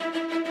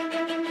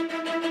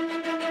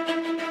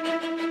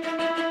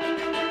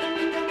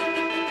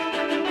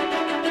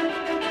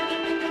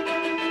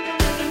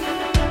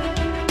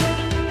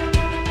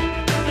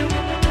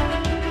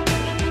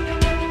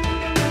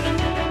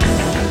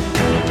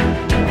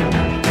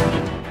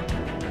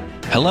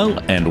Hello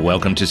and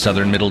welcome to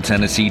Southern Middle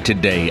Tennessee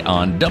Today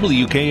on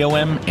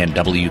WKOM and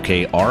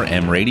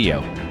WKRM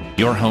Radio,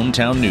 your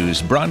hometown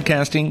news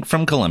broadcasting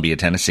from Columbia,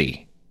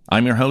 Tennessee.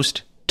 I'm your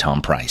host,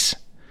 Tom Price.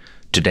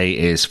 Today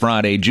is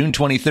Friday, June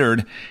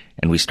 23rd,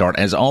 and we start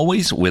as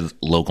always with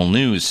local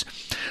news.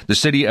 The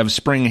city of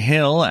Spring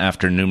Hill,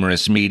 after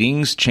numerous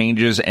meetings,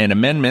 changes, and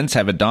amendments,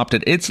 have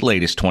adopted its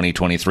latest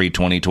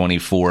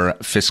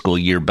 2023-2024 fiscal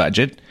year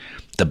budget.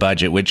 The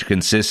budget, which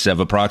consists of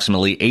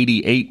approximately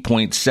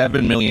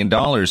 $88.7 million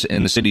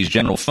in the city's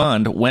general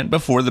fund, went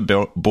before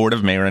the Board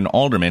of Mayor and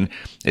Aldermen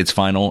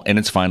in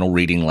its final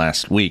reading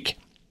last week.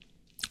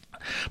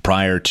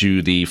 Prior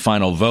to the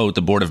final vote,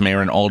 the Board of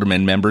Mayor and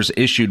Aldermen members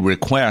issued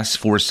requests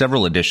for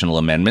several additional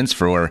amendments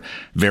for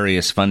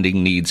various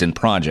funding needs and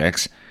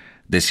projects.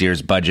 This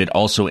year's budget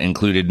also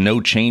included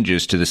no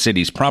changes to the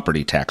city's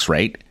property tax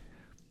rate.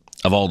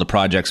 Of all the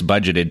projects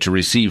budgeted to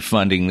receive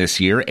funding this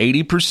year,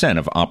 80%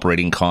 of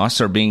operating costs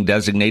are being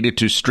designated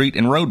to street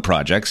and road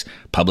projects,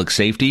 public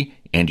safety,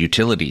 and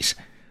utilities.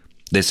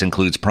 This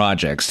includes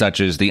projects such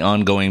as the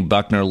ongoing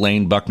Buckner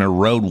Lane-Buckner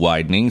Road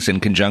widenings in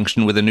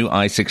conjunction with a new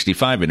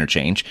I-65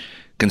 interchange,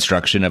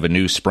 construction of a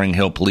new Spring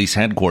Hill Police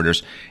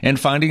Headquarters, and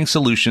finding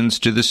solutions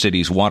to the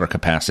city's water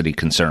capacity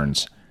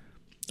concerns.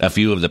 A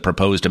few of the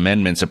proposed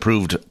amendments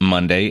approved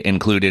Monday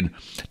included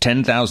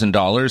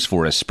 $10,000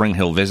 for a Spring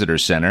Hill Visitor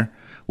Center,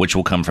 which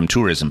will come from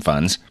tourism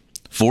funds,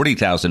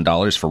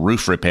 $40,000 for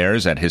roof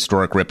repairs at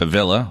Historic Ripa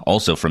Villa,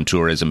 also from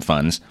tourism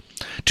funds,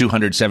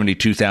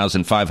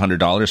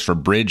 $272,500 for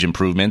bridge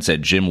improvements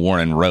at Jim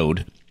Warren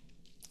Road,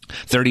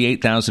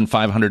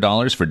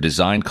 $38,500 for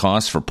design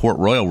costs for Port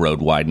Royal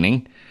Road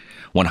widening,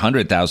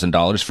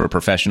 $100,000 for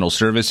professional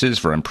services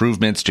for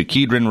improvements to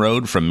Kedron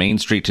Road from Main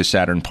Street to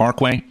Saturn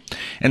Parkway,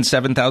 and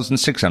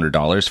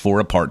 $7,600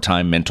 for a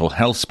part-time mental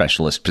health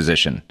specialist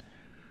position.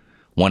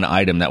 One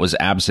item that was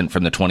absent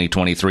from the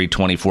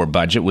 2023-24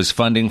 budget was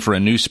funding for a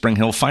new Spring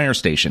Hill fire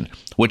station,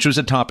 which was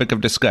a topic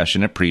of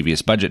discussion at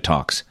previous budget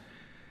talks.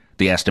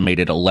 The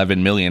estimated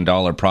 $11 million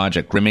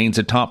project remains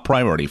a top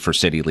priority for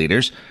city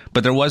leaders,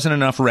 but there wasn't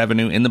enough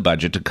revenue in the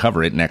budget to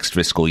cover it next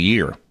fiscal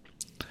year.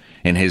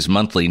 In his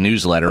monthly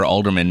newsletter,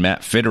 Alderman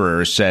Matt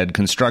Fitterer said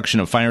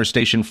construction of Fire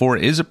Station 4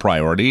 is a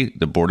priority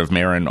the Board of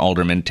Mayor and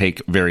Aldermen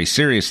take very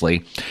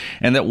seriously,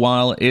 and that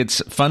while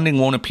its funding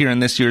won't appear in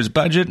this year's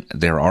budget,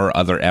 there are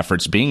other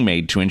efforts being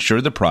made to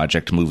ensure the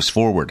project moves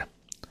forward.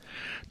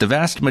 The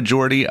vast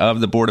majority of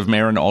the Board of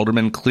Mayor and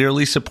Aldermen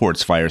clearly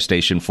supports Fire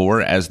Station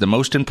 4 as the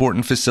most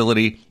important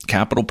facility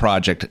capital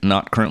project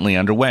not currently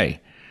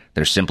underway.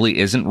 There simply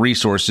isn't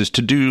resources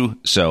to do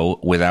so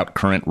with our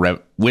current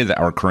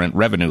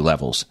revenue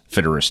levels,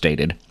 Fitterer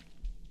stated.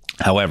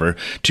 However,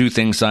 two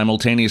things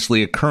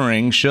simultaneously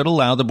occurring should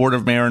allow the Board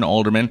of Mayor and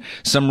Aldermen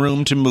some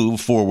room to move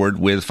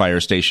forward with Fire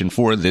Station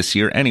 4 this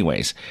year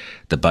anyways.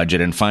 The Budget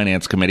and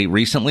Finance Committee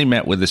recently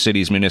met with the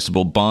city's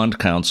Municipal Bond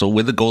Council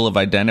with the goal of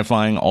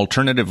identifying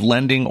alternative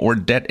lending or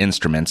debt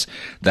instruments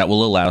that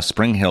will allow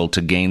Spring Hill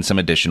to gain some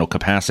additional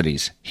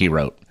capacities, he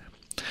wrote.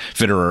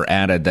 Fitterer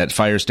added that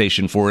Fire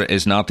Station 4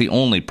 is not the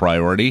only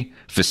priority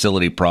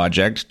facility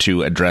project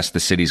to address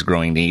the city's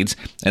growing needs,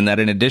 and that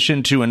in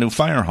addition to a new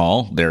fire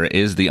hall, there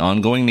is the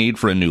ongoing need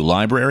for a new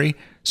library,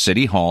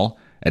 city hall,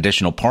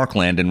 additional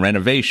parkland, and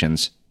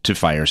renovations to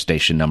Fire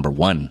Station Number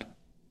 1.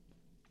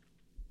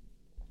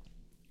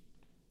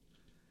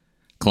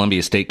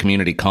 Columbia State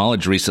Community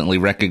College recently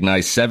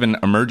recognized 7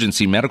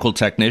 emergency medical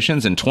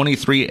technicians and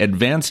 23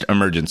 advanced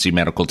emergency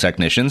medical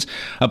technicians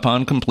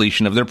upon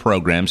completion of their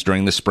programs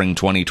during the Spring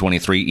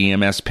 2023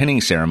 EMS pinning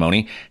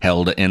ceremony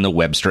held in the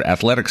Webster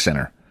Athletic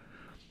Center.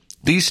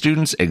 These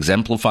students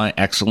exemplify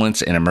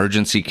excellence in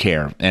emergency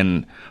care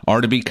and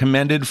are to be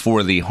commended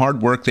for the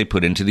hard work they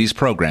put into these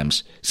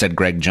programs, said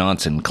Greg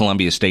Johnson,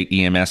 Columbia State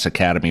EMS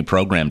Academy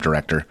Program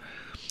Director.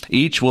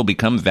 Each will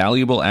become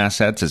valuable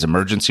assets as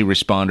emergency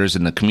responders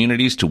in the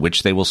communities to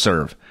which they will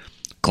serve.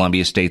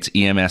 Columbia State's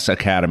EMS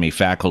Academy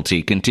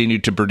faculty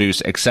continued to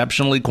produce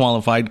exceptionally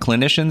qualified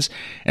clinicians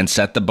and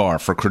set the bar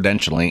for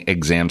credentialing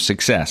exam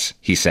success,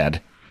 he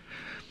said.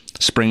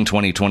 Spring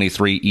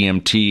 2023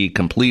 EMT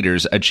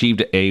completers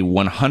achieved a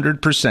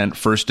 100%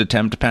 first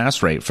attempt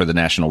pass rate for the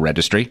National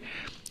Registry.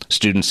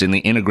 Students in the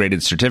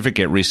integrated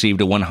certificate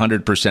received a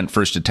 100%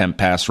 first attempt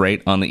pass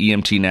rate on the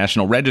EMT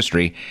National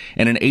Registry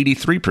and an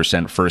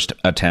 83% first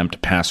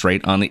attempt pass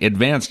rate on the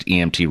Advanced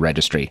EMT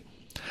Registry.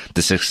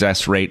 The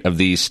success rate of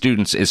these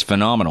students is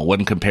phenomenal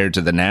when compared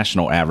to the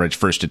national average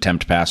first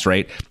attempt pass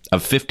rate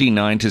of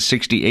 59 to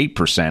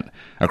 68%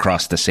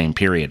 across the same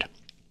period.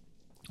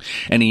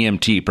 An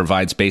EMT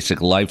provides basic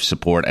life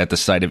support at the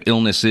site of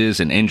illnesses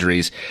and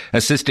injuries,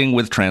 assisting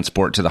with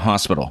transport to the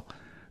hospital.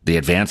 The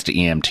advanced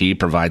EMT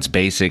provides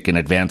basic and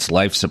advanced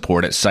life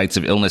support at sites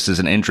of illnesses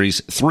and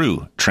injuries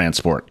through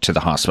transport to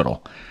the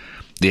hospital.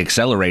 The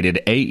accelerated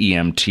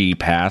AEMT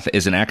path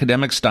is an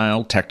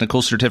academic-style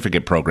technical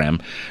certificate program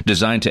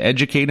designed to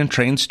educate and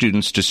train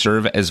students to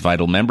serve as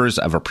vital members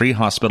of a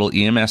pre-hospital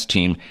EMS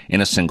team in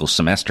a single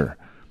semester.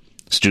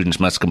 Students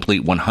must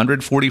complete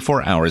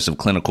 144 hours of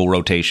clinical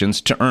rotations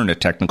to earn a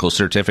technical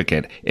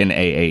certificate in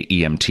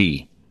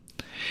AAEMT.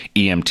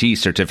 EMT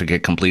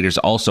certificate completers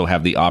also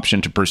have the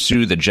option to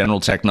pursue the General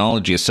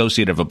Technology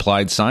Associate of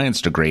Applied Science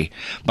degree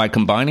by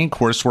combining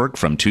coursework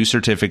from 2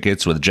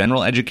 certificates with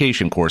general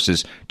education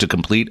courses to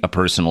complete a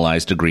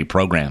personalized degree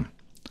program.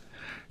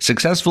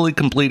 Successfully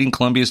completing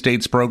Columbia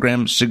State's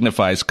program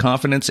signifies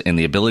confidence in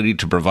the ability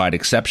to provide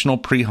exceptional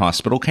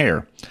pre-hospital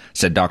care,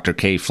 said Dr.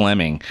 Kay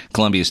Fleming,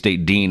 Columbia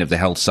State Dean of the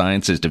Health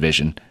Sciences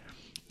Division.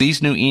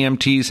 These new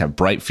EMTs have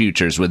bright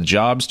futures with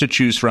jobs to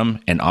choose from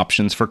and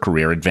options for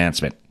career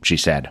advancement, she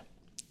said.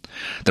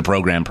 The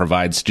program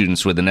provides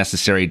students with the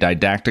necessary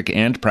didactic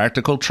and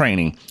practical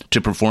training to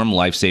perform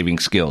life-saving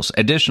skills.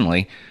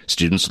 Additionally,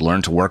 students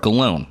learn to work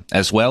alone,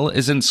 as well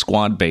as in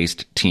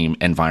squad-based team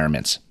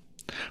environments.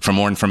 For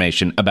more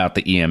information about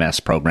the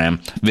EMS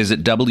program,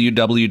 visit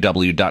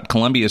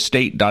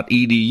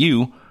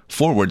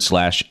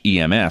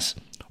www.columbiastate.edu/EMS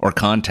or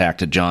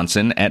contact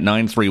Johnson at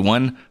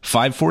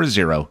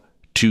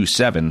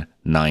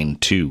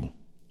 931-540-2792.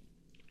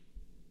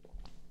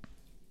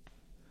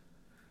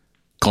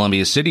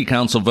 Columbia City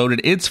Council voted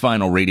its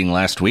final reading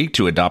last week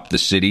to adopt the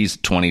city's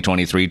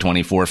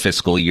 2023-24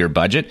 fiscal year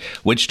budget,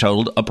 which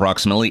totaled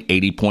approximately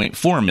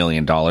 $80.4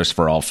 million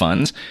for all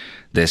funds.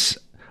 This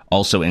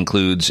also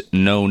includes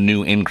no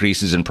new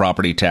increases in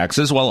property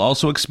taxes, while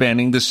also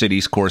expanding the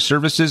city's core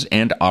services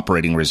and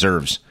operating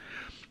reserves.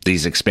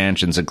 These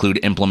expansions include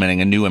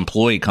implementing a new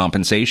employee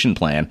compensation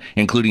plan,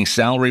 including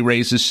salary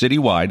raises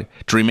citywide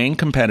to remain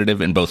competitive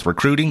in both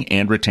recruiting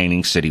and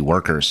retaining city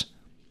workers.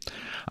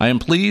 I am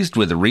pleased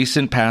with the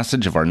recent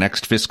passage of our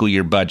next fiscal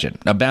year budget,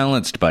 a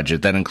balanced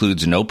budget that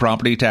includes no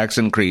property tax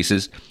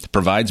increases,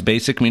 provides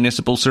basic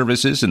municipal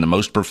services in the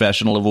most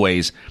professional of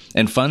ways,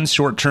 and funds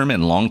short-term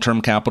and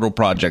long-term capital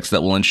projects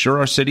that will ensure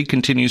our city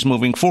continues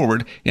moving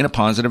forward in a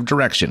positive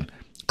direction,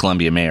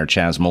 Columbia Mayor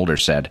Chaz Mulder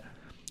said.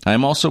 I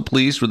am also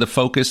pleased with the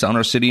focus on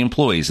our city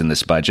employees in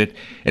this budget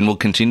and will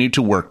continue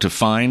to work to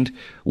find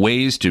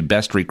ways to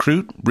best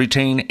recruit,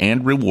 retain,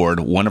 and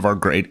reward one of our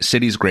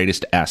city's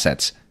greatest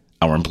assets,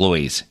 our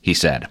employees, he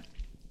said.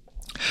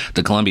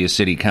 The Columbia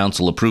City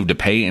Council approved a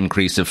pay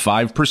increase of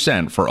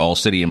 5% for all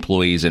city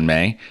employees in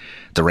May.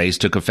 The raise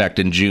took effect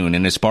in June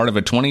and is part of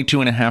a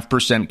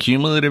 22.5%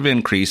 cumulative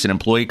increase in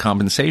employee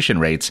compensation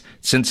rates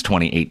since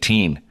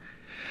 2018.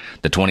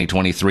 The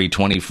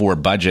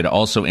 2023-24 budget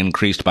also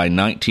increased by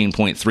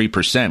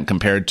 19.3%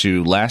 compared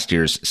to last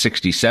year's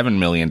 $67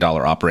 million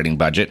operating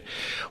budget,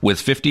 with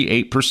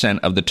 58%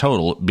 of the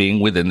total being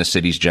within the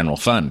city's general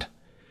fund.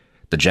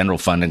 The general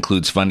fund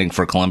includes funding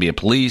for Columbia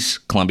Police,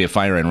 Columbia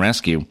Fire and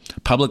Rescue,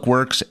 Public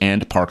Works,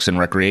 and Parks and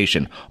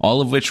Recreation,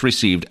 all of which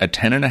received a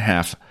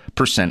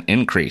 10.5%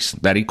 increase.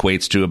 That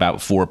equates to about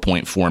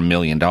 $4.4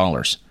 million.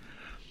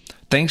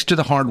 Thanks to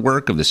the hard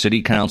work of the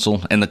City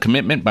Council and the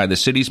commitment by the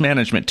city's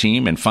management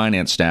team and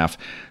finance staff,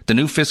 the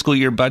new fiscal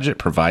year budget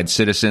provides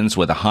citizens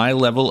with a high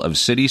level of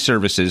city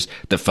services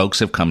that folks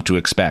have come to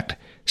expect,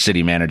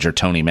 City Manager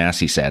Tony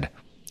Massey said.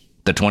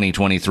 The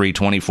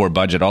 2023-24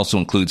 budget also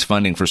includes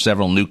funding for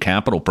several new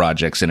capital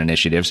projects and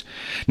initiatives.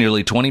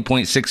 Nearly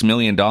 $20.6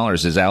 million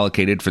is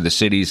allocated for the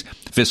city's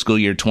fiscal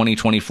year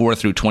 2024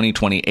 through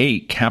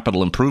 2028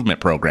 Capital Improvement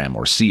Program,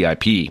 or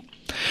CIP.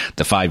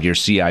 The 5-year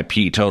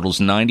CIP totals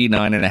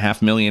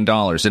 $99.5 million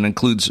and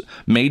includes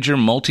major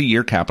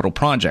multi-year capital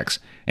projects,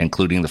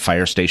 including the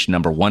Fire Station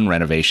No. 1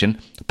 renovation,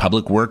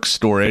 Public Works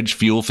storage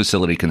fuel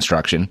facility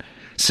construction,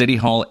 City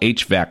Hall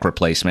HVAC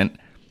replacement,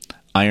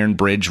 Iron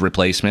Bridge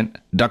replacement,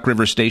 Duck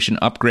River Station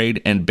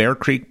upgrade, and Bear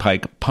Creek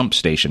Pike pump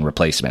station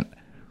replacement.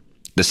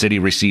 The city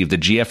received the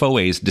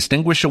GFOA's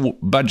Distinguished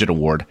Budget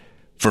Award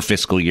for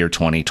fiscal year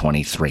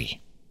 2023.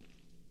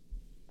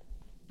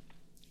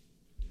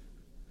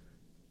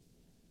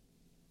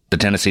 The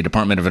Tennessee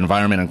Department of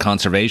Environment and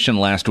Conservation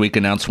last week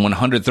announced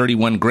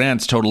 131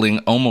 grants totaling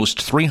almost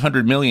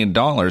 $300 million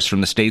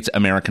from the state's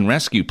American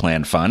Rescue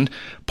Plan Fund,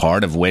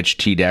 part of which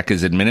TDEC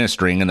is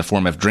administering in the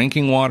form of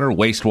drinking water,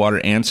 wastewater,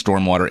 and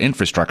stormwater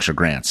infrastructure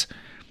grants.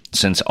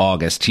 Since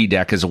August,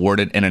 TDEC has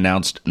awarded and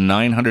announced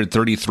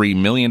 $933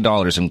 million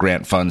in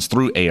grant funds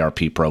through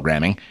ARP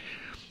programming.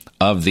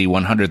 Of the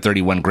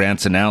 131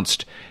 grants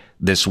announced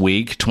this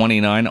week,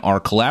 29 are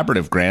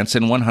collaborative grants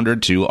and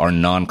 102 are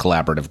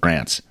non-collaborative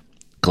grants.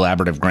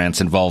 Collaborative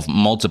grants involve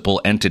multiple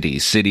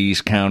entities,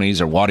 cities, counties,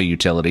 or water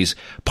utilities,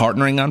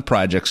 partnering on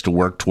projects to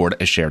work toward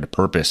a shared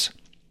purpose.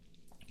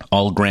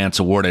 All grants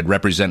awarded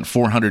represent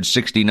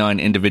 469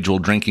 individual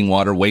drinking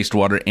water,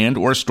 wastewater, and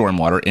or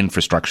stormwater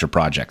infrastructure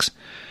projects.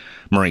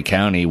 Murray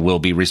County will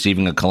be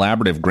receiving a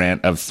collaborative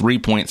grant of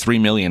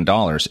 $3.3 million,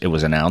 it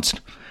was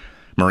announced.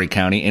 Murray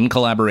County, in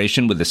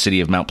collaboration with the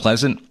City of Mount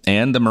Pleasant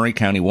and the Murray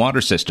County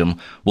Water System,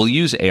 will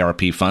use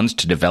ARP funds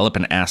to develop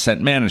an asset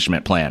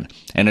management plan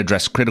and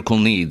address critical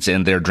needs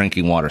in their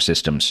drinking water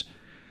systems.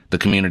 The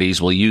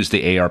communities will use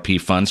the ARP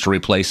funds to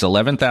replace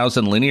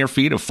 11,000 linear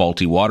feet of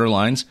faulty water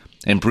lines,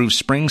 improve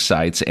spring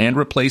sites, and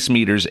replace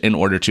meters in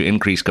order to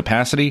increase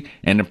capacity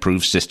and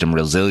improve system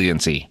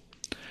resiliency.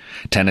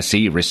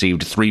 Tennessee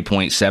received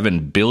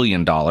 $3.7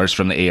 billion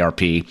from the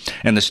ARP,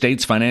 and the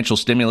state's Financial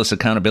Stimulus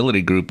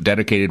Accountability Group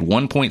dedicated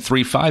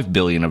 $1.35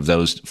 billion of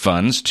those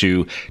funds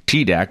to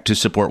TDAC to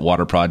support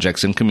water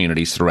projects in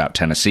communities throughout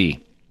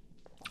Tennessee.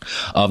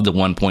 Of the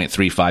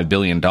 $1.35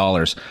 billion,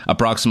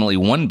 approximately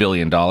 $1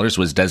 billion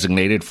was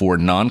designated for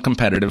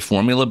non-competitive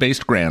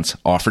formula-based grants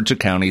offered to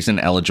counties and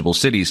eligible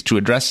cities to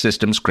address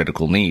systems'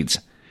 critical needs.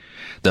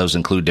 Those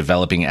include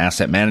developing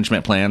asset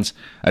management plans,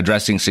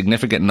 addressing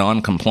significant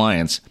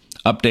non-compliance,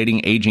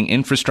 updating aging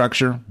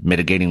infrastructure,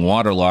 mitigating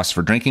water loss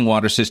for drinking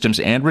water systems,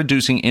 and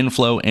reducing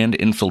inflow and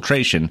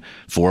infiltration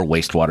for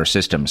wastewater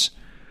systems.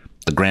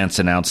 The grants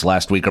announced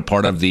last week are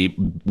part of the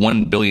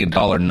 $1 billion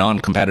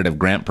non-competitive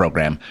grant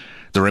program.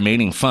 The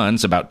remaining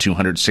funds, about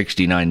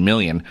 $269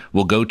 million,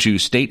 will go to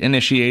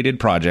state-initiated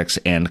projects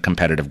and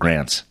competitive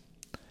grants.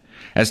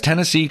 As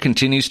Tennessee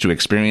continues to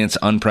experience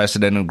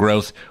unprecedented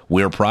growth,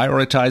 we're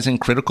prioritizing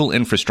critical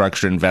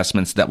infrastructure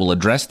investments that will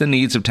address the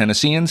needs of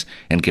Tennesseans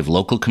and give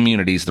local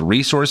communities the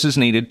resources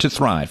needed to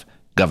thrive,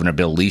 Governor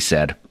Bill Lee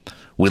said.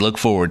 We look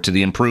forward to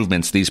the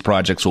improvements these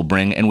projects will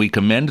bring, and we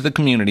commend the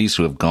communities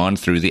who have gone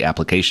through the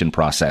application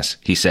process,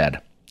 he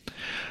said.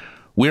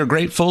 We are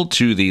grateful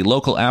to the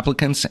local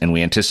applicants, and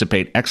we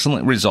anticipate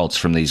excellent results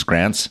from these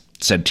grants,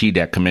 said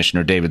TDEC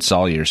Commissioner David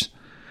Salyers.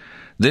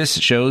 This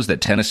shows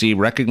that Tennessee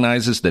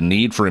recognizes the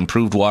need for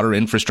improved water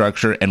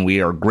infrastructure, and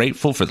we are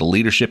grateful for the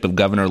leadership of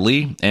Governor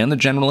Lee and the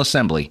General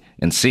Assembly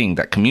in seeing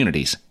that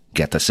communities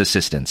get this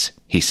assistance,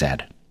 he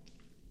said.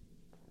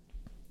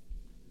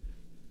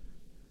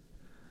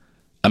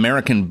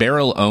 American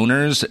Barrel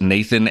owners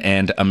Nathan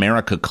and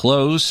America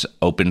Close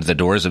opened the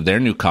doors of their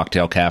new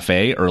cocktail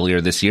cafe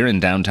earlier this year in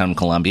downtown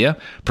Columbia,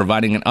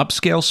 providing an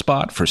upscale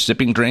spot for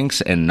sipping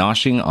drinks and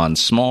noshing on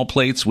small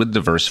plates with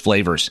diverse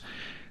flavors.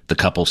 The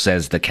couple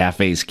says the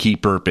cafe's key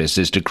purpose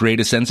is to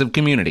create a sense of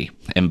community,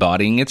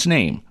 embodying its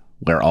name,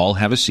 where all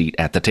have a seat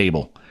at the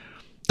table.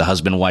 The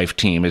husband-wife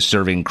team is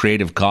serving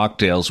creative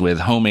cocktails with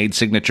homemade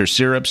signature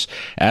syrups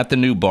at the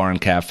new bar and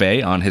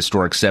cafe on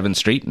historic 7th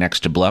Street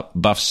next to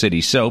Buff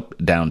City Soap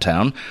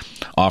downtown,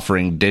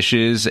 offering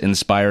dishes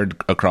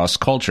inspired across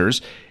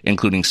cultures,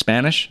 including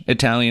Spanish,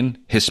 Italian,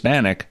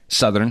 Hispanic,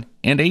 Southern,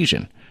 and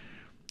Asian.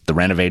 The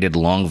renovated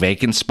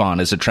long-vacant spawn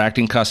is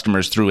attracting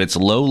customers through its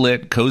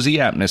low-lit, cozy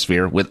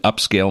atmosphere with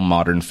upscale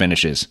modern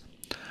finishes.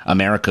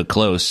 America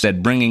Close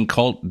said bringing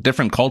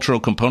different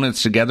cultural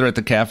components together at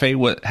the cafe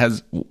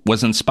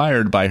was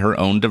inspired by her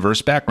own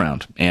diverse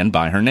background and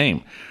by her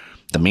name.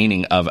 The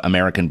meaning of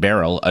American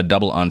Barrel, a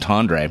double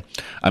entendre,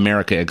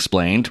 America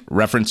explained,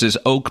 references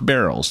oak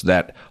barrels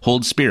that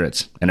hold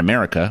spirits, and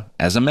America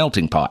as a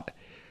melting pot.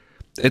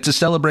 It's a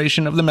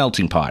celebration of the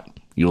melting pot.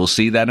 You will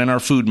see that in our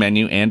food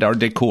menu and our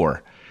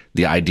decor.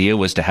 The idea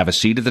was to have a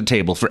seat at the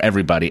table for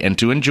everybody and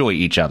to enjoy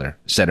each other,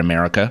 said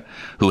America,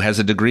 who has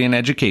a degree in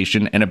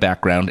education and a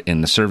background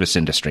in the service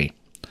industry.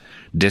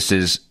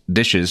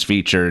 Dishes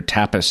feature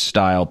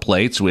tapas-style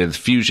plates with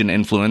fusion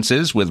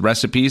influences with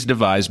recipes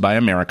devised by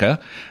America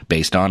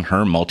based on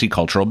her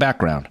multicultural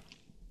background.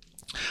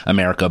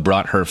 America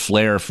brought her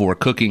flair for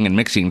cooking and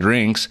mixing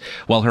drinks,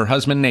 while her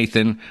husband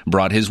Nathan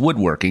brought his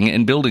woodworking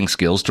and building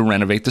skills to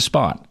renovate the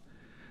spot.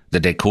 The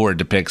decor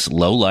depicts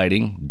low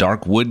lighting,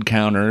 dark wood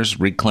counters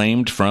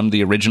reclaimed from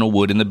the original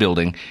wood in the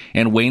building,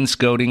 and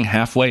wainscoting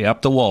halfway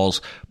up the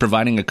walls,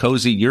 providing a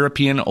cozy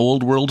European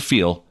old-world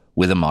feel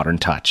with a modern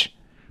touch.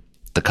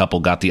 The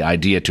couple got the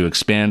idea to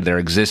expand their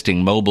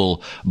existing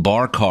mobile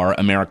bar car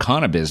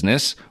Americana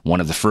business,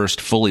 one of the first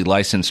fully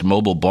licensed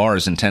mobile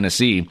bars in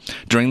Tennessee,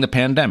 during the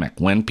pandemic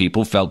when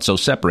people felt so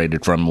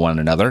separated from one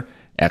another,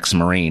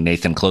 ex-Marine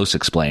Nathan Close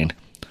explained.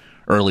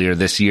 Earlier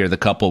this year, the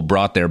couple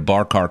brought their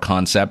bar car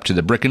concept to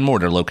the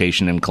brick-and-mortar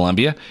location in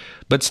Columbia,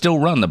 but still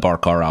run the bar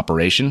car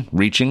operation,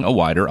 reaching a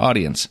wider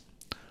audience.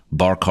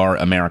 Bar Car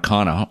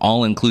Americana,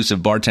 all-inclusive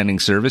bartending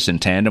service in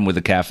tandem with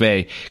a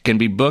cafe, can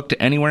be booked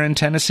anywhere in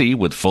Tennessee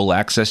with full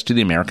access to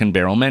the American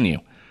Barrel menu.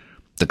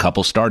 The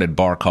couple started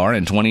Bar Car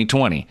in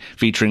 2020,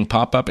 featuring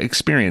pop-up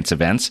experience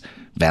events,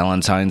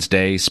 Valentine's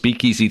Day,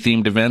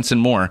 speakeasy-themed events,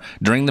 and more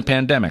during the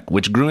pandemic,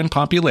 which grew in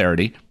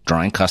popularity,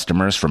 drawing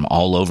customers from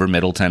all over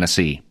Middle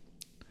Tennessee.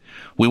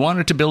 We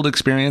wanted to build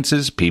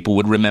experiences people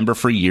would remember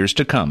for years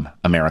to come,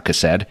 America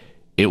said.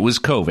 It was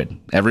COVID.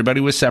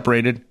 Everybody was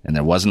separated, and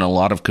there wasn't a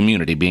lot of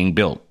community being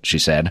built, she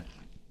said.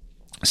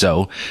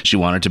 So, she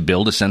wanted to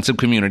build a sense of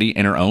community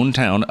in her own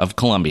town of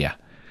Columbia.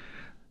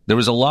 There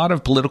was a lot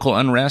of political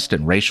unrest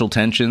and racial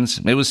tensions.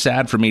 It was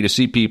sad for me to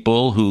see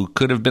people who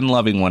could have been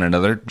loving one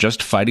another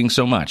just fighting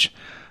so much.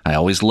 I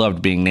always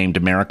loved being named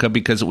America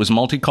because it was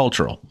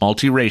multicultural,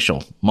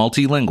 multiracial,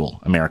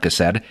 multilingual, America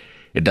said.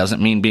 It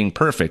doesn't mean being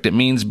perfect. It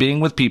means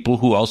being with people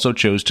who also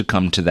chose to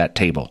come to that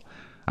table.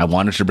 I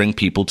wanted to bring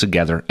people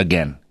together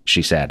again,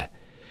 she said.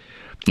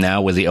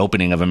 Now, with the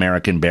opening of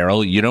American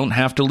Barrel, you don't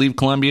have to leave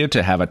Columbia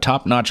to have a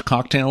top-notch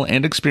cocktail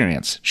and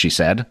experience, she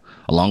said,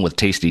 along with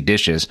tasty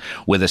dishes.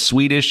 With a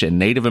Swedish and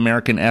Native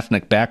American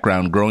ethnic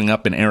background growing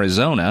up in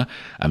Arizona,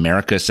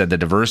 America said the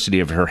diversity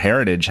of her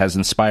heritage has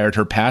inspired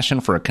her passion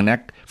for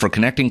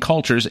connecting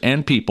cultures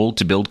and people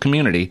to build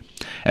community,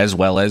 as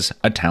well as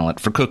a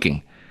talent for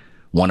cooking.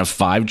 One of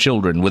 5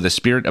 children with a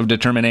spirit of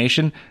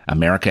determination,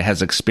 America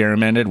has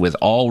experimented with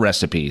all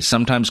recipes,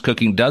 sometimes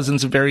cooking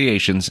dozens of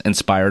variations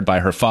inspired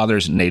by her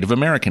father's Native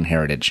American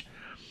heritage.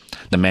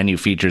 The menu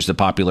features the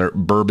popular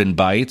bourbon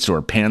bites,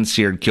 or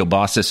pan-seared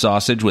kielbasa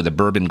sausage with a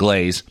bourbon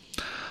glaze,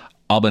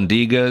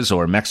 albondigas,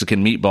 or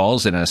Mexican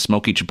meatballs in a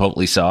smoky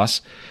chipotle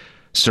sauce,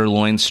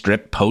 sirloin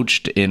strip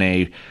poached in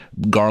a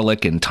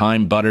garlic and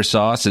thyme butter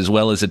sauce, as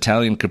well as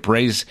Italian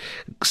caprese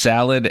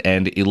salad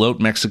and elote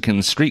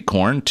Mexican street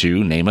corn,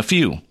 to name a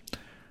few.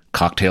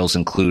 Cocktails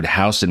include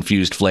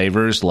house-infused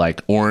flavors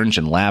like orange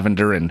and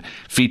lavender, and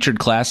featured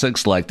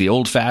classics like the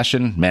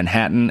old-fashioned,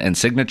 Manhattan, and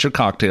signature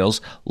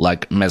cocktails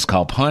like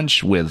Mezcal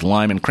Punch with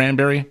lime and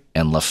cranberry,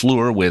 and La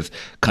Fleur with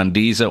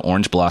Condiza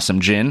Orange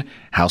Blossom Gin,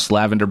 House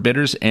Lavender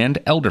Bitters, and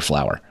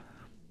Elderflower.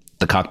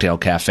 The Cocktail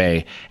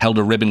Cafe held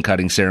a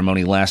ribbon-cutting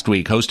ceremony last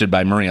week hosted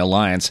by Murray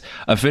Alliance,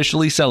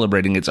 officially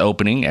celebrating its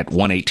opening at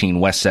 118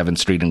 West 7th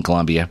Street in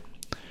Columbia.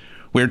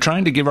 We're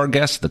trying to give our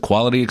guests the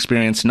quality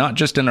experience not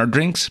just in our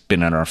drinks, but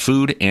in our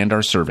food and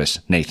our service,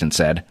 Nathan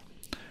said.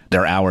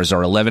 Their hours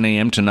are 11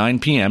 a.m. to 9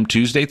 p.m.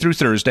 Tuesday through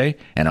Thursday,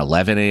 and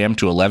 11 a.m.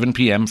 to 11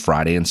 p.m.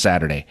 Friday and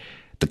Saturday.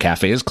 The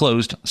cafe is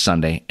closed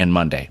Sunday and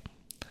Monday.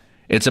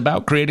 It's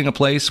about creating a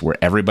place where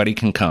everybody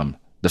can come.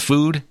 The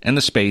food and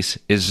the space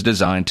is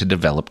designed to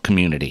develop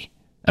community,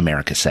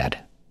 America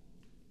said.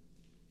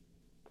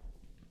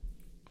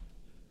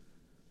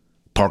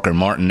 Parker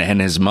Martin and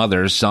his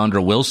mother,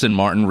 Sandra Wilson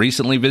Martin,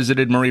 recently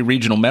visited Murray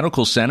Regional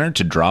Medical Center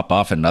to drop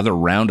off another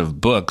round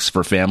of books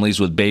for families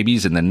with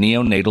babies in the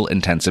Neonatal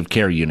Intensive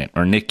Care Unit,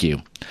 or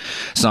NICU.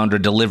 Sandra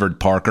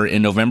delivered Parker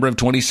in November of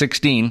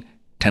 2016,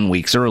 10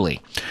 weeks early.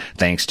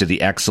 Thanks to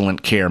the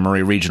excellent care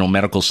Murray Regional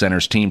Medical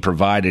Center's team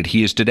provided,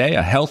 he is today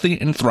a healthy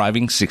and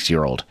thriving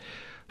 6-year-old.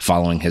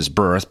 Following his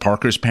birth,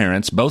 Parker's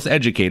parents, both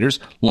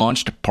educators,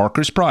 launched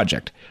Parker's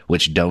Project,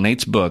 which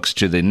donates books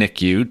to the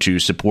NICU to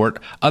support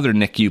other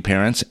NICU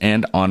parents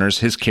and honors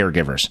his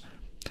caregivers.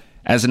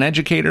 As an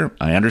educator,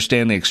 I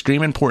understand the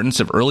extreme importance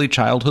of early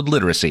childhood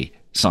literacy,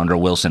 Sandra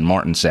Wilson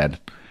Martin said.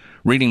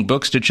 Reading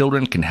books to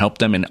children can help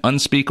them in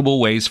unspeakable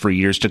ways for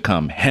years to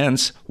come,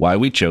 hence why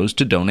we chose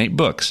to donate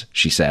books,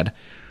 she said.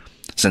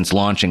 Since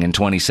launching in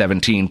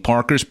 2017,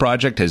 Parker's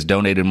Project has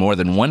donated more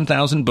than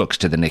 1,000 books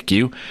to the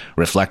NICU.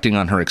 Reflecting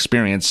on her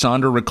experience,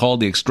 Sandra recalled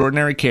the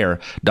extraordinary care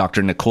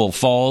Dr. Nicole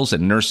Falls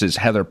and nurses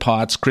Heather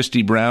Potts,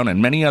 Christy Brown,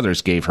 and many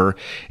others gave her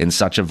in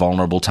such a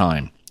vulnerable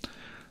time.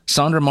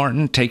 Sandra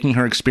Martin, taking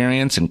her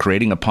experience and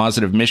creating a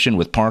positive mission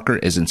with Parker,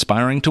 is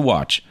inspiring to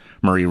watch,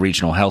 Murray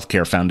Regional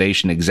Healthcare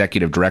Foundation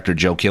Executive Director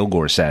Joe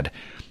Kilgore said.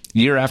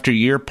 Year after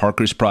year,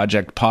 Parker's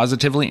Project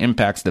positively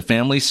impacts the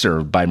families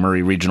served by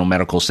Murray Regional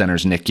Medical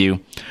Center's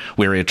NICU.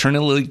 We are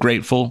eternally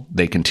grateful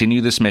they continue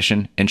this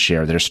mission and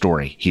share their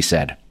story, he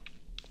said.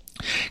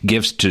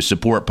 Gifts to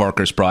support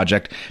Parker's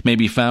Project may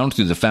be found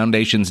through the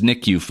Foundation's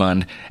NICU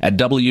Fund at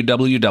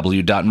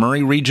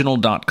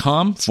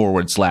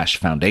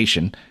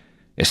www.murrayregional.com/foundation.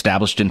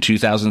 Established in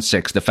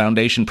 2006, the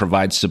Foundation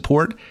provides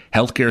support,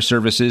 healthcare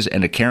services,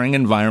 and a caring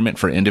environment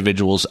for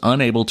individuals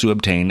unable to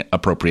obtain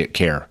appropriate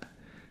care.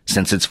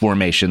 Since its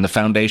formation, the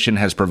Foundation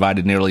has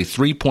provided nearly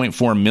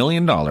 $3.4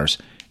 million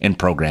in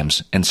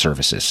programs and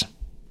services.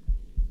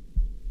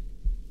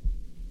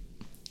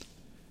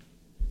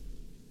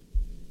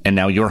 And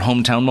now your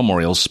hometown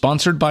memorials,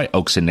 sponsored by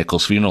Oaks and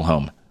Nichols Funeral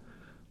Home.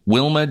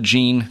 Wilma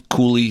Jean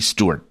Cooley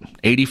Stewart,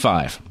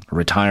 85, a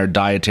retired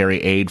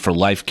dietary aide for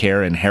Life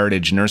Care and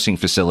Heritage Nursing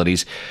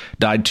Facilities,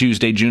 died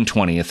Tuesday, June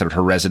 20th at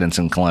her residence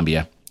in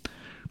Columbia.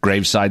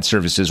 Graveside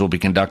services will be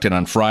conducted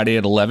on Friday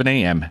at 11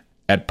 a.m.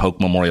 at Polk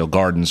Memorial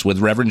Gardens, with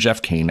Reverend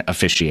Jeff Kane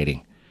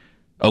officiating.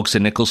 Oaks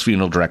and Nichols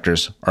funeral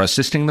directors are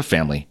assisting the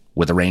family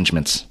with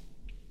arrangements.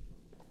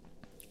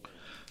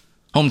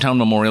 Hometown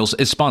Memorials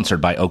is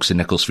sponsored by Oaks and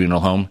Nichols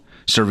Funeral Home,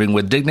 serving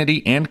with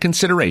dignity and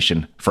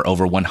consideration for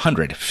over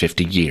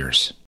 150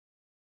 years.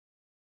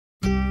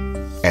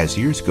 As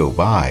years go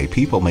by,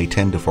 people may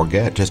tend to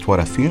forget just what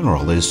a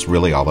funeral is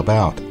really all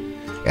about.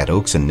 At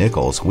Oaks and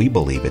Nichols, we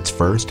believe it's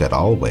first and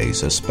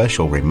always a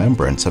special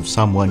remembrance of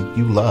someone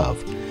you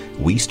love.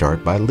 We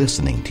start by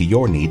listening to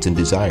your needs and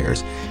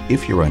desires.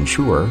 If you're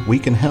unsure, we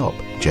can help,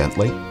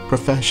 gently,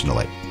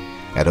 professionally.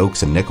 At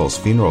Oaks and Nichols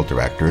Funeral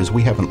Directors,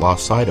 we haven't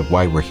lost sight of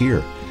why we're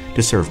here,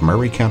 to serve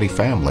Murray County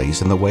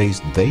families in the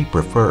ways they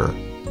prefer,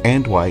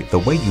 and why the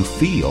way you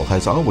feel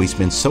has always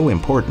been so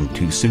important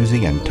to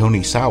Susie and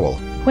Tony Sowell.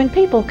 When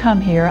people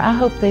come here, I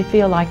hope they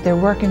feel like they're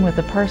working with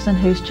a person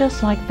who's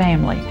just like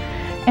family.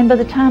 And by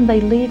the time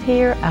they leave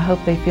here, I hope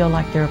they feel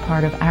like they're a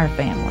part of our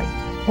family.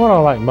 What I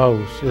like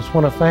most is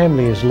when a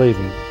family is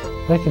leaving,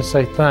 they can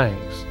say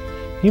thanks.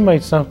 You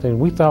made something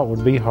we thought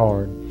would be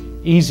hard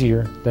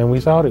easier than we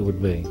thought it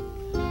would be.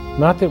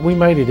 Not that we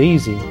made it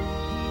easy,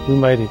 we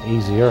made it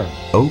easier.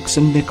 Oaks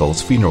and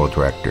Nichols Funeral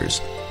Directors,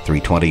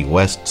 320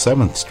 West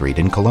 7th Street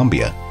in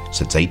Columbia.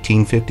 Since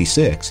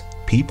 1856,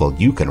 people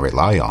you can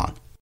rely on.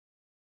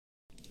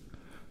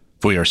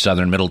 For your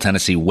southern Middle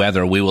Tennessee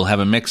weather, we will have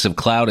a mix of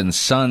cloud and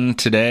sun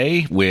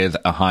today with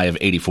a high of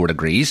 84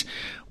 degrees.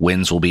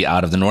 Winds will be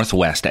out of the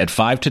northwest at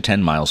 5 to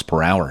 10 miles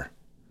per hour.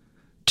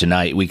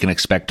 Tonight, we can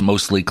expect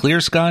mostly clear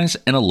skies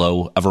and a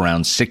low of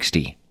around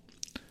 60.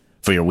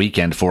 For your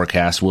weekend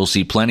forecast, we'll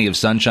see plenty of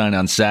sunshine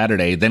on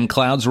Saturday, then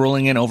clouds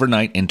rolling in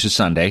overnight into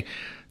Sunday.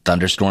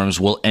 Thunderstorms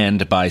will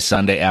end by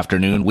Sunday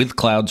afternoon with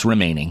clouds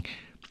remaining.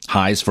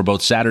 Highs for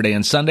both Saturday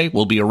and Sunday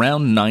will be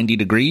around 90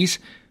 degrees.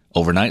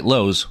 Overnight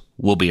lows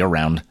will be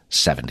around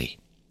 70.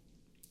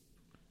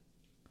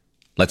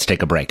 Let's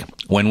take a break.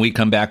 When we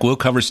come back, we'll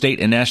cover state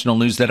and national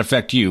news that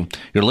affect you.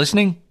 You're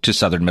listening to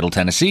Southern Middle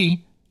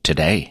Tennessee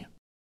Today.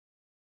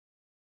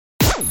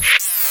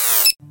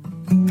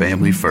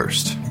 Family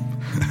first.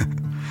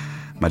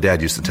 My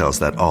dad used to tell us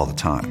that all the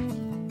time.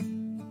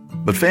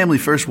 But family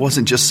first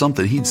wasn't just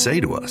something he'd say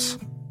to us.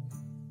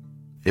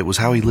 It was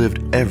how he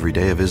lived every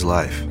day of his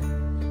life.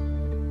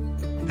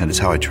 And it's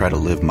how I try to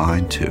live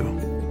mine, too.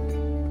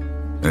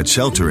 At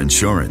Shelter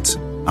Insurance,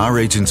 our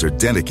agents are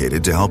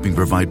dedicated to helping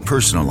provide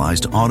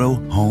personalized auto,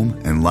 home,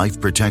 and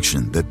life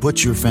protection that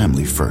puts your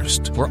family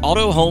first. For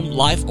auto, home,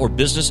 life, or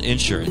business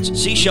insurance,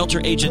 see Shelter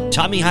Agent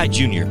Tommy Hyde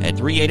Jr. at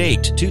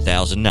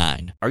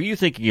 388-2009. Are you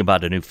thinking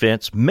about a new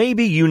fence?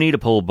 Maybe you need a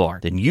pole barn.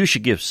 Then you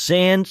should give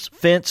Sands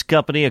Fence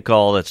Company a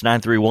call. That's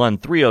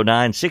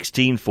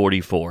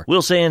 931-309-1644.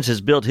 Will Sands has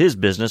built his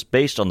business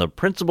based on the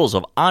principles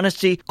of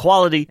honesty,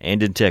 quality,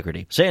 and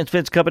integrity. Sands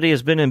Fence Company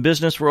has been in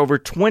business for over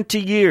 20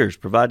 years,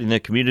 providing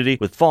the community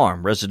with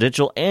farm,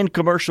 residential, and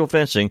commercial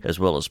fencing, as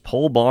well as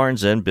pole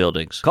barns and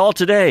buildings. Call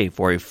today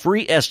for a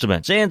free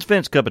estimate. Sands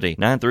Fence Company,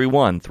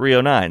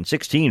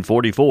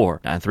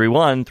 931-309-1644.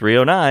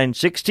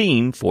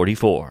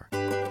 931-309-1644.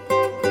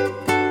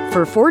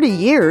 For 40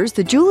 years,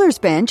 the Jewelers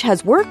Bench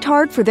has worked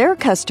hard for their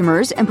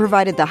customers and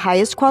provided the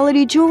highest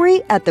quality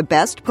jewelry at the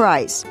best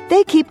price.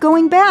 They keep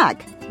going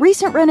back.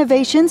 Recent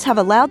renovations have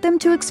allowed them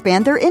to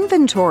expand their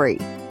inventory.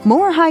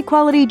 More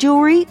high-quality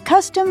jewelry,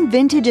 custom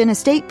vintage and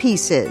estate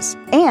pieces,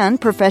 and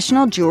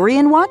professional jewelry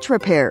and watch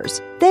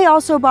repairs. They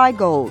also buy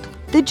gold.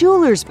 The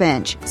Jewelers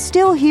Bench,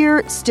 still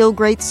here, still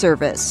great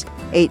service.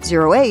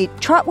 808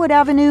 Trotwood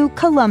Avenue,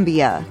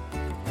 Columbia.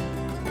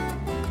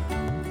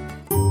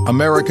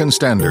 American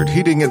Standard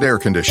Heating and Air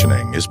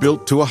Conditioning is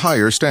built to a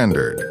higher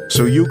standard,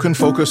 so you can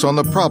focus on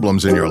the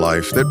problems in your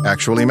life that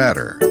actually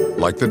matter,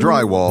 like the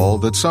drywall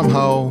that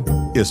somehow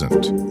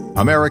isn't.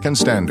 American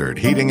Standard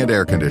Heating and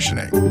Air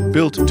Conditioning,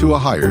 built to a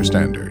higher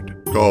standard.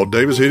 Call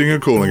Davis Heating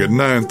and Cooling at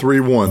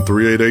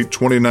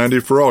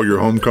 931-388-2090 for all your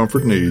home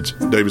comfort needs.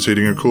 Davis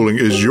Heating and Cooling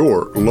is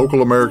your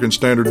local American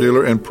Standard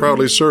dealer and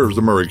proudly serves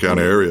the Maury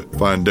County area.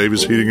 Find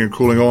Davis Heating and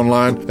Cooling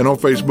online and on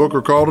Facebook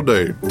or call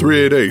today,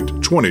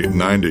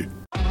 388-2090.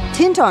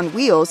 Tint on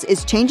Wheels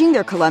is changing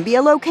their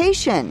Columbia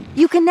location.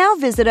 You can now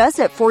visit us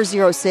at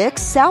 406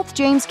 South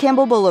James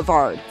Campbell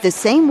Boulevard. The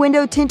same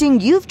window tinting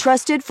you've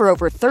trusted for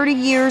over 30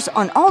 years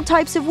on all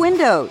types of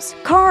windows,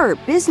 car,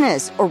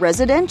 business, or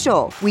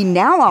residential. We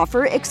now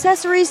offer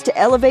accessories to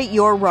elevate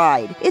your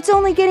ride. It's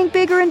only getting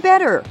bigger and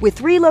better with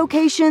 3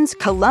 locations,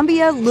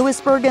 Columbia,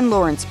 Lewisburg, and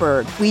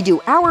Lawrenceburg. We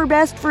do our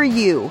best for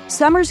you.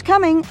 Summer's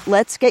coming.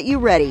 Let's get you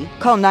ready.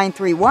 Call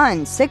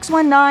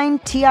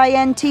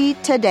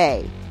 931-619-TINT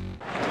today.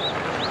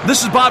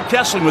 This is Bob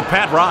Kessling with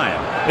Pat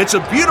Ryan. It's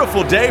a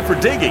beautiful day for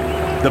digging.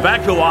 The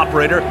backhoe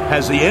operator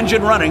has the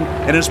engine running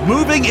and is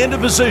moving into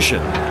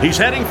position. He's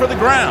heading for the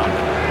ground.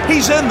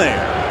 He's in there.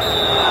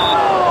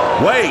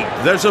 Wait,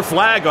 there's a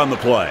flag on the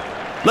play.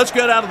 Let's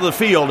get out of the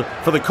field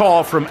for the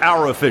call from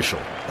our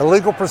official.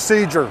 Illegal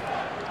procedure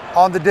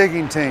on the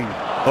digging team.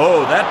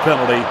 Oh, that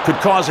penalty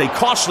could cause a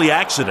costly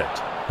accident.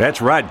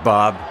 That's right,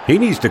 Bob. He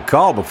needs to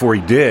call before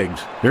he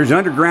digs. There's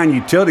underground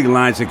utility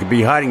lines that could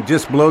be hiding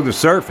just below the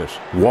surface.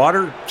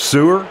 Water,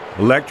 sewer,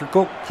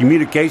 electrical,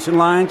 communication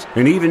lines,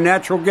 and even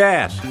natural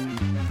gas.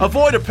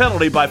 Avoid a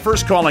penalty by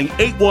first calling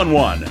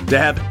 811 to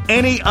have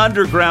any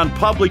underground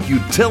public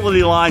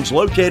utility lines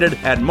located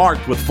and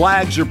marked with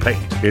flags or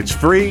paint. It's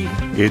free,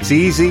 it's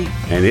easy,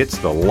 and it's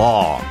the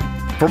law.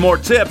 For more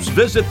tips,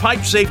 visit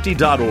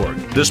pipesafety.org.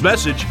 This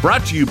message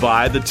brought to you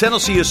by the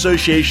Tennessee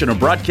Association of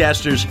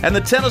Broadcasters and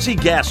the Tennessee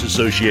Gas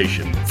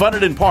Association,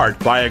 funded in part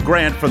by a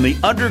grant from the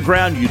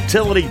Underground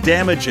Utility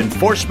Damage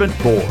Enforcement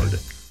Board.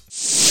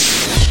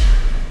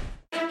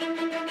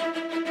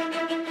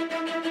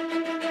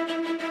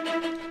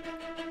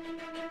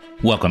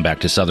 Welcome back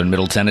to Southern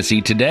Middle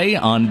Tennessee Today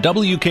on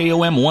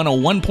WKOM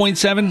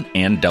 101.7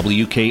 and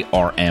WKRM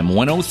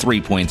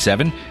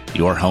 103.7,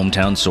 your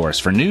hometown source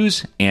for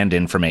news and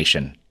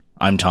information.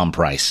 I'm Tom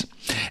Price.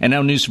 And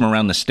now news from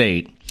around the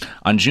state.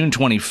 On June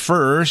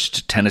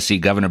 21st, Tennessee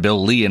Governor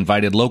Bill Lee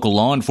invited local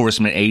law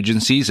enforcement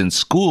agencies and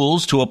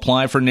schools to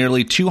apply for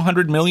nearly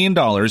 $200 million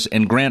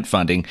in grant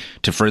funding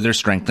to further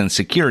strengthen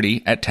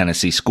security at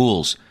Tennessee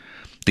schools.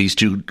 These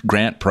two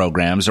grant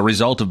programs, a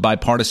result of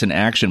bipartisan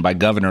action by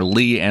Governor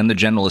Lee and the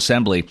General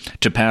Assembly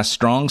to pass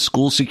strong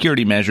school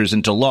security measures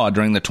into law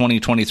during the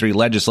 2023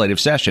 legislative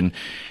session,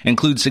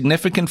 include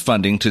significant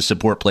funding to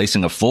support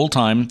placing a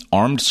full-time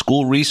Armed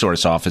School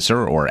Resource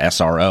Officer, or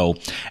SRO,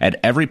 at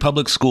every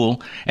public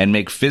school and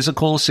make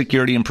physical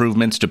security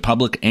improvements to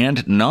public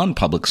and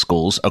non-public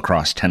schools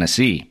across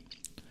Tennessee.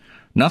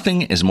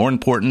 Nothing is more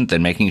important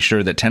than making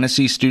sure that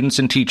Tennessee students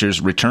and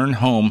teachers return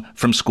home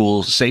from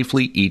school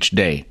safely each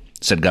day,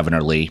 said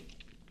Governor Lee.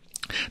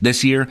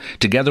 This year,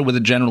 together with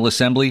the General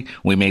Assembly,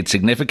 we made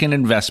significant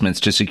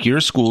investments to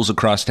secure schools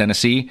across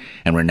Tennessee,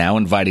 and we're now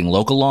inviting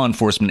local law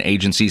enforcement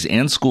agencies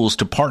and schools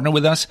to partner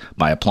with us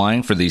by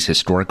applying for these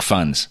historic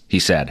funds, he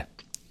said.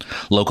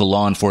 Local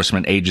law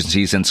enforcement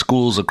agencies and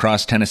schools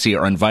across Tennessee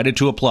are invited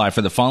to apply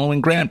for the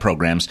following grant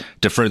programs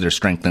to further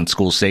strengthen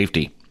school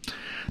safety.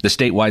 The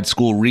statewide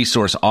School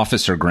Resource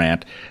Officer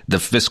Grant, the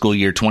fiscal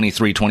year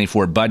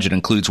 23-24 budget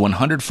includes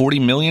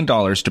 $140 million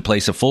to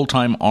place a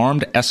full-time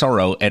armed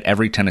SRO at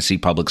every Tennessee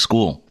public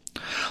school.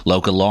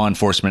 Local law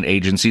enforcement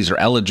agencies are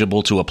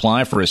eligible to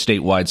apply for a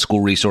statewide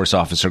School Resource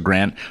Officer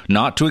Grant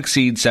not to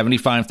exceed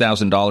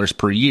 $75,000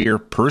 per year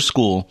per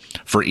school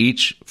for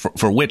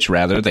which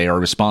they are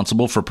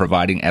responsible for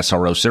providing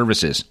SRO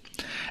services.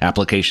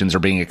 Applications are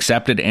being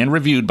accepted and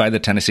reviewed by the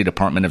Tennessee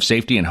Department of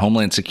Safety and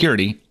Homeland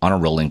Security on a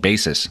rolling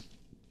basis.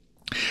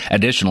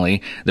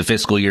 Additionally, the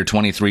fiscal year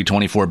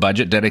 23-24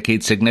 budget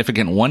dedicates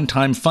significant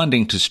one-time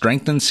funding to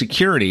strengthen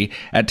security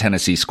at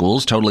Tennessee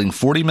schools, totaling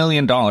 $40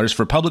 million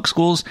for public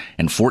schools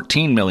and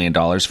 $14 million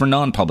for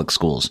non-public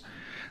schools.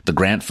 The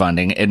grant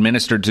funding,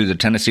 administered through the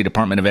Tennessee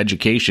Department of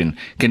Education,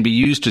 can be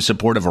used to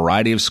support a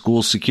variety of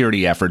school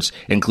security efforts,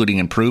 including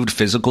improved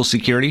physical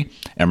security,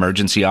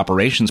 emergency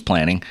operations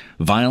planning,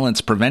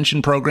 violence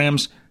prevention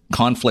programs,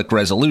 conflict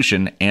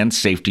resolution, and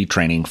safety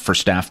training for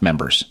staff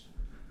members.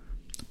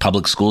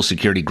 Public school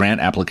security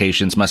grant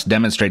applications must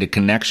demonstrate a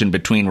connection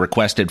between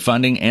requested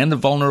funding and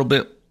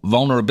the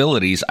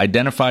vulnerabilities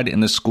identified in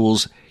the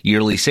school's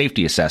yearly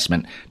safety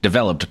assessment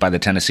developed by the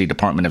Tennessee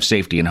Department of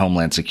Safety and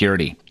Homeland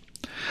Security.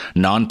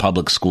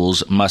 Non-public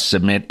schools must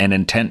submit an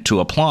intent to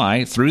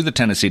apply through the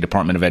Tennessee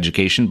Department of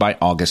Education by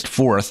August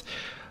 4th.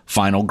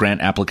 Final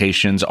grant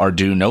applications are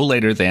due no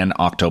later than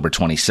October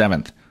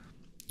 27th.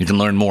 You can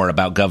learn more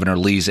about Governor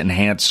Lee's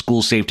enhanced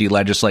school safety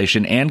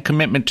legislation and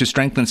commitment to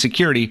strengthen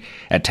security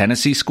at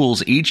Tennessee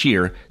schools each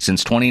year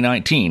since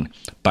 2019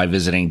 by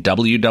visiting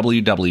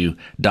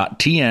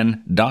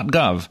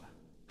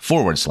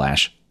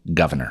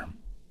www.tn.gov/governor.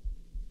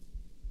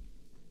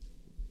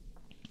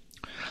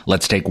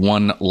 Let's take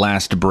one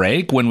last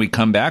break. When we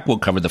come back, we'll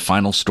cover the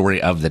final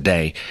story of the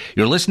day.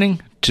 You're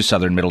listening to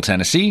Southern Middle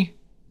Tennessee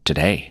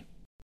Today.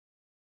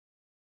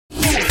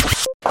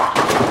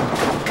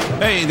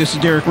 Hey, this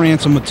is Derek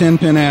Ransom with Ten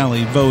Pin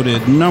Alley,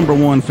 voted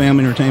 #1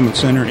 family entertainment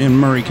center in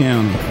Murray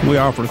County. We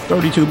offer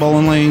 32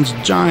 bowling lanes,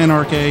 giant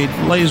arcade,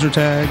 laser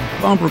tag,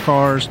 bumper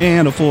cars,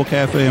 and a full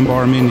cafe and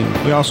bar menu.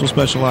 We also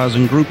specialize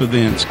in group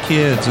events,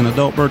 kids and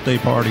adult birthday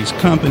parties,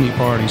 company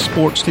parties,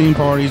 sports team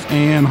parties,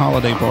 and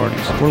holiday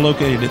parties. We're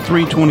located at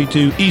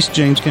 322 East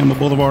James Campbell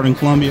Boulevard in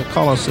Columbia.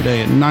 Call us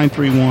today at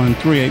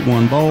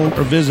 931-381-BOWL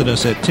or visit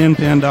us at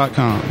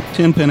tenpin.com.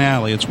 Ten Pin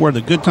Alley, it's where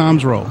the good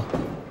times roll.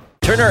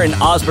 Turner and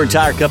Osborne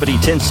Tire Company,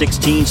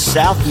 1016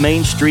 South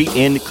Main Street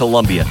in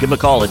Columbia. Give them a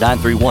call at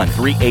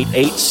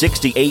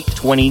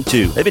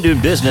 931-388-6822. They've been doing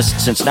business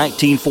since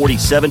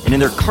 1947 and in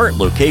their current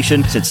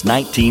location since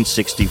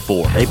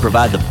 1964. They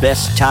provide the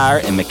best tire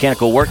and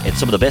mechanical work at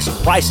some of the best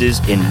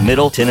prices in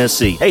Middle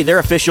Tennessee. Hey, they're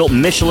official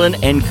Michelin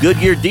and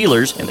Goodyear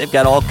dealers, and they've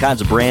got all kinds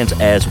of brands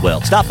as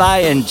well. Stop by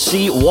and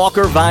see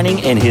Walker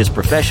Vining and his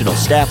professional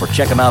staff, or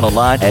check them out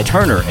online at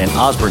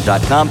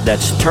turnerandosborne.com.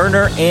 That's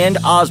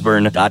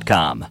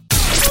turnerandosborne.com.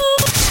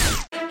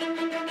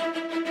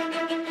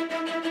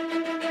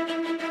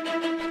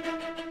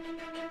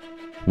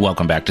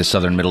 Welcome back to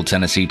Southern Middle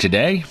Tennessee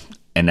Today,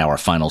 and now our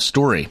final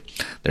story.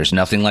 There's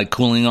nothing like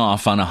cooling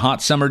off on a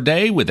hot summer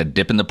day with a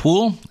dip in the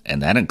pool,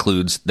 and that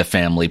includes the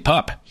family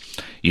pup.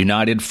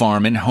 United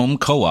Farm and Home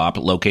Co-op,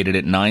 located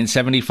at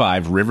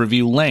 975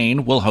 Riverview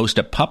Lane, will host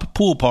a pup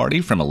pool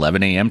party from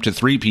 11 a.m. to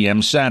 3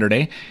 p.m.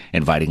 Saturday,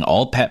 inviting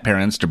all pet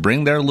parents to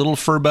bring their little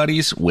fur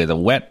buddies for a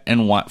wet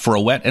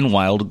and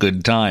wild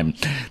good time.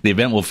 The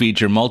event will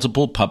feature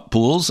multiple pup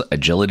pools,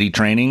 agility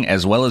training,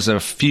 as well as a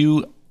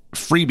few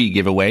freebie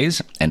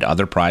giveaways and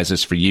other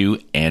prizes for you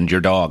and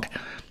your dog.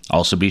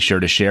 Also, be sure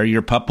to share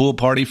your pup pool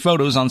party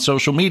photos on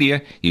social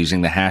media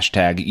using the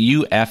hashtag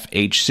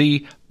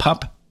UFHC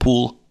Pup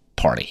Pool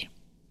Party.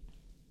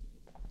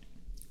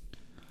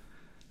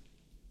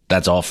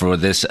 That's all for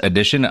this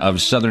edition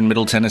of Southern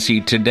Middle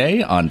Tennessee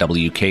Today on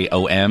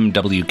WKOM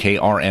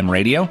WKRM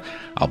Radio.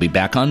 I'll be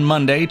back on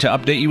Monday to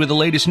update you with the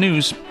latest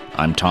news.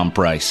 I'm Tom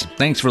Price.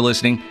 Thanks for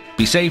listening.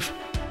 Be safe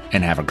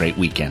and have a great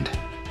weekend.